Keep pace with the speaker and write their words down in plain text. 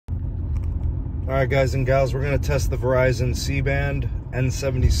Alright guys and gals, we're going to test the Verizon C Band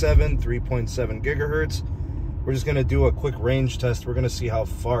N77 3.7 gigahertz. We're just going to do a quick range test. We're going to see how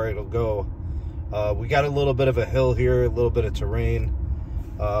far it'll go. We got a little bit of a hill here, a little bit of terrain.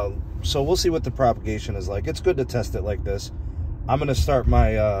 So we'll see what the propagation is like. It's good to test it like this. I'm going to start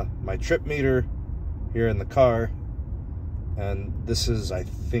my my trip meter here in the car. And this is, I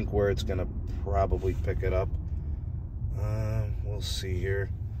think, where it's going to probably pick it up. We'll see here.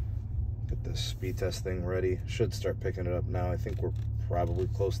 Get this speed test thing ready. Should start picking it up now. I think we're probably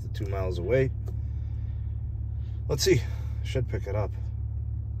close to 2 miles away. Let's see. Should pick it up.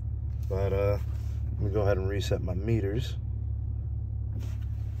 But let me go ahead and reset my meters.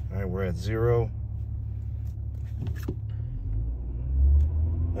 All right, we're at 0.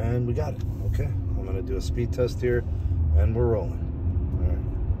 And we got it. Okay, I'm going to do a speed test here, and we're rolling.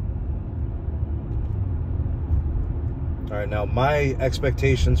 All right, now my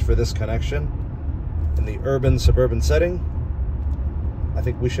expectations for this connection in the urban suburban setting, I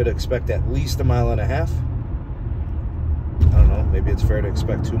think we should expect at least 1.5 miles. I don't know, maybe it's fair to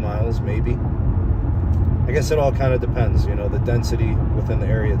expect 2 miles, maybe. I guess it all kind of depends, you know, the density within the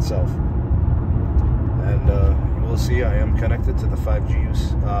area itself. And you will see I am connected to the 5G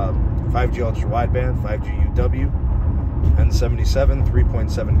Ultrawide Band, 5G UW, N77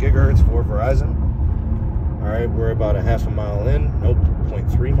 3.7 gigahertz for Verizon. All right, we're about 0.5 mile in. Nope,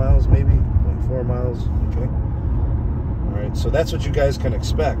 0.3 miles maybe, 0.4 miles, okay. All right, so that's what you guys can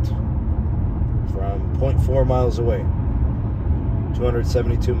expect from 0.4 miles away.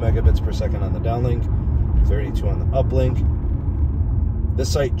 272 megabits per second on the downlink, 32 on the uplink.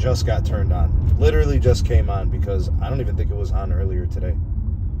 This site just got turned on. Literally just came on because I don't even think it was on earlier today.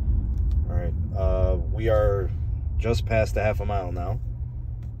 All right, we are just past 0.5 mile now.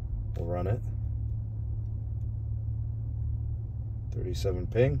 We'll run it. 37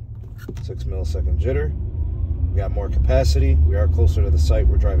 ping, 6 millisecond jitter. We got more capacity. We are closer to the site.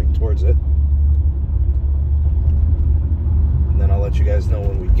 We're driving towards it. And then I'll let you guys know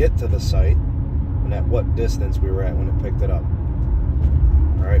when we get to the site and at what distance we were at when it picked it up.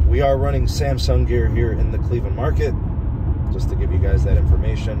 All right, we are running Samsung gear here in the Cleveland market, just to give you guys that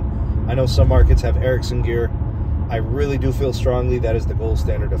information. I know some markets have Ericsson gear. I really do feel strongly that is the gold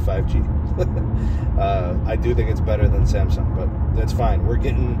standard of 5G. I do think it's better than Samsung, but that's fine. We're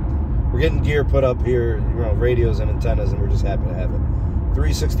getting gear put up here, you know, radios and antennas, and we're just happy to have it.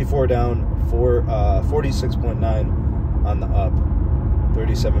 364 down, 46.9 on the up,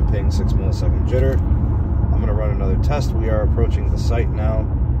 37 ping, 6 millisecond jitter. I'm gonna run another test. We are approaching the site now.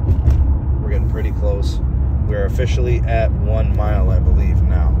 We're getting pretty close. We are officially at 1 mile, I believe,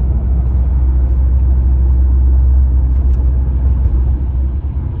 now.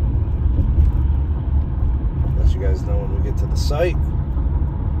 You guys know when we get to the site.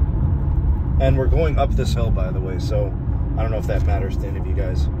 And we're going up this hill, by the way, so I don't know if that matters to any of you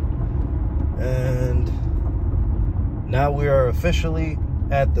guys. And now we are officially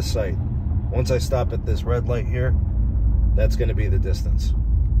at the site. Once I stop at this red light here, that's going to be the distance.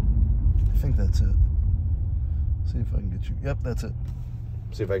 I think that's it. See if I can get you. Yep, that's it.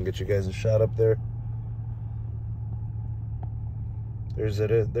 See if I can get you guys a shot up there. There's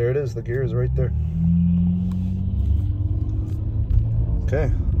it. There it is. The gear is right there. Okay,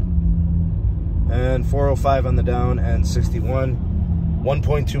 and 405 on the down and 61,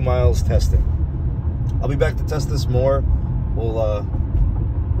 1.2 miles testing. I'll be back to test this more. We'll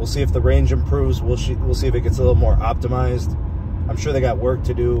see if the range improves. We'll see if it gets a little more optimized. I'm sure they got work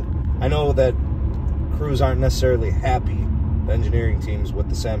to do. I know that crews aren't necessarily happy, the engineering teams, with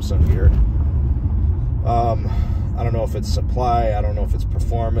the Samsung gear. I don't know if it's supply, I don't know if it's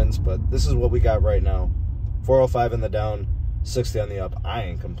performance, but this is what we got right now. 405 in the down, 60 on the up. I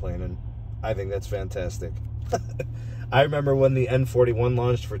ain't complaining. I think that's fantastic. I remember when the N41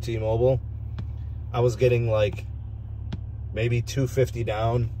 launched for T-Mobile, I was getting like maybe 250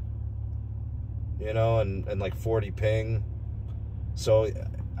 down, you know, and like 40 ping. So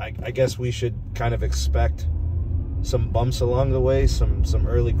I guess we should kind of expect some bumps along the way, some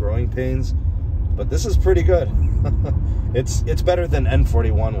early growing pains. But this is pretty good. It's better than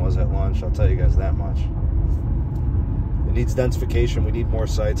N41 was at launch, I'll tell you guys that much. It needs densification. We need more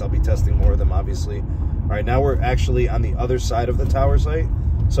sites. I'll be testing more of them, obviously. All right, now we're actually on the other side of the tower site.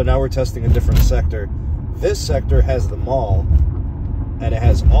 So now we're testing a different sector. This sector has the mall, and it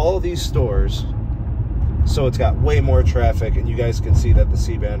has all these stores. So it's got way more traffic, and you guys can see that the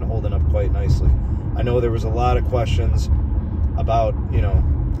C-Band holding up quite nicely. I know there was a lot of questions about, you know,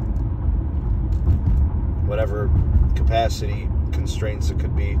 whatever capacity constraints it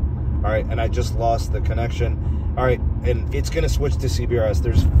could be. All right, and I just lost the connection. All right, and it's going to switch to CBRS.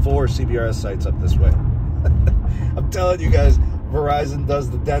 There's 4 CBRS sites up this way. I'm telling you guys, Verizon does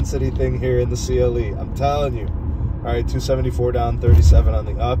the density thing here in the CLE. I'm telling you. All right, 274 down, 37 on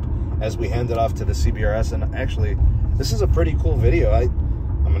the up as we hand it off to the CBRS. And actually, this is a pretty cool video.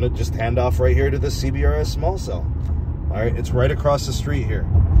 I'm going to just hand off right here to the CBRS small cell. All right, it's right across the street here.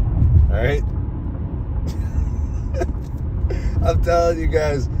 All right. I'm telling you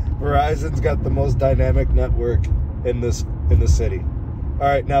guys, Verizon's got the most dynamic network in the city. All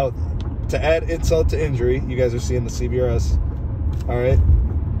right, now to add insult to injury, you guys are seeing the CBRS. All right,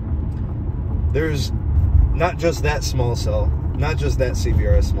 there's not just that small cell, not just that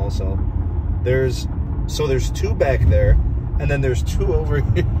CBRS small cell. There's 2 back there, and then there's 2 over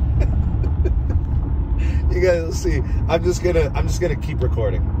here. You guys will see. I'm just gonna keep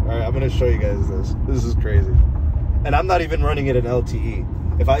recording. All right, I'm gonna show you guys this. This is crazy, and I'm not even running it in LTE.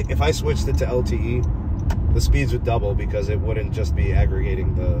 If I switched it to LTE, the speeds would double because it wouldn't just be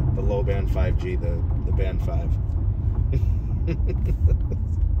aggregating the low band 5G, the band 5. I'm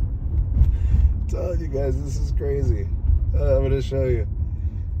telling you guys, this is crazy. I'm gonna show you.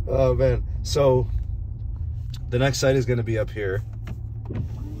 Oh man. So the next site is gonna be up here.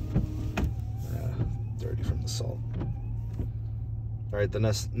 Dirty from the salt. All right, the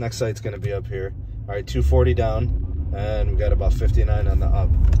next site's gonna be up here. All right, 240 down, and we got about 59 on the up.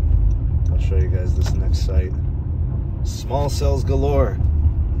 I'll show you guys this next site. Small cells galore.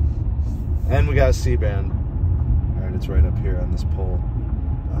 And we got a C band. All right, it's right up here on this pole.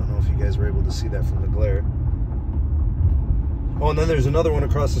 I don't know if you guys were able to see that from the glare. Oh, and then there's another one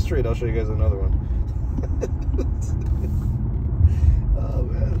across the street. I'll show you guys another one. Oh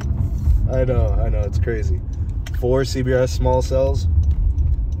man, I know, it's crazy. 4 CBRS small cells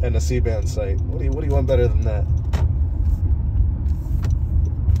and a C band site. What do you want better than that?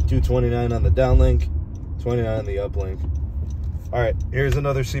 229 on the downlink, 29 on the uplink. All right, here's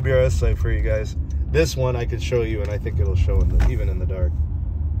another CBRS site for you guys. This one I could show you, and I think it'll show even in the dark.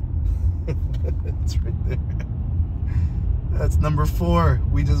 It's right there. That's number 4.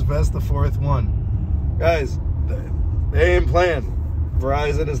 We just passed the 4th one. Guys, they ain't playing.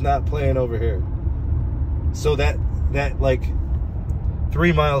 Verizon is not playing over here. So that like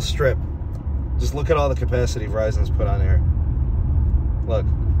 3-mile strip, just look at all the capacity Verizon's put on air. Look,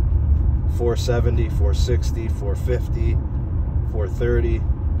 470, 460, 450, 430.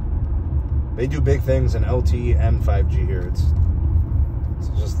 They do big things in LTE and 5G here.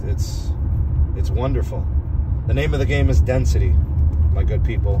 It's wonderful. The name of the game is density, my good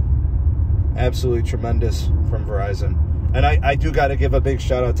people. Absolutely tremendous from Verizon. And I do got to give a big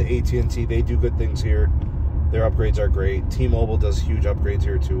shout out to AT&T. They do good things here. Their upgrades are great. T-Mobile does huge upgrades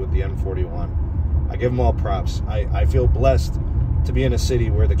here too with the M41. I give them all props. I feel blessed to be in a city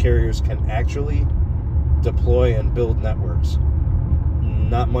where the carriers can actually deploy and build networks.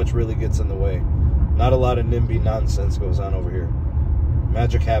 Not much really gets in the way. Not a lot of NIMBY nonsense goes on over here.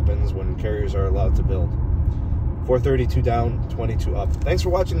 Magic happens when carriers are allowed to build. 432 down, 22 up. Thanks for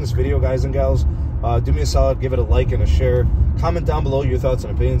watching this video, guys and gals. Do me a solid, give it a like and a share. Comment down below your thoughts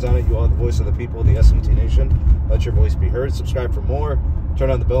and opinions on it. You are the voice of the people, the SMT Nation. Let your voice be heard. Subscribe for more. Turn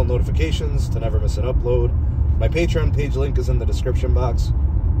on the bell notifications to never miss an upload. My Patreon page link is in the description box.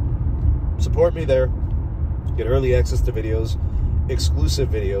 Support me there. Get early access to videos, exclusive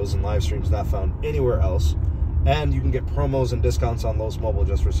videos, and live streams not found anywhere else. And you can get promos and discounts on Los Mobile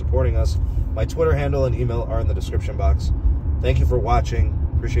just for supporting us. My Twitter handle and email are in the description box. Thank you for watching.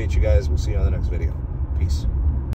 Appreciate you guys. We'll see you on the next video. Peace.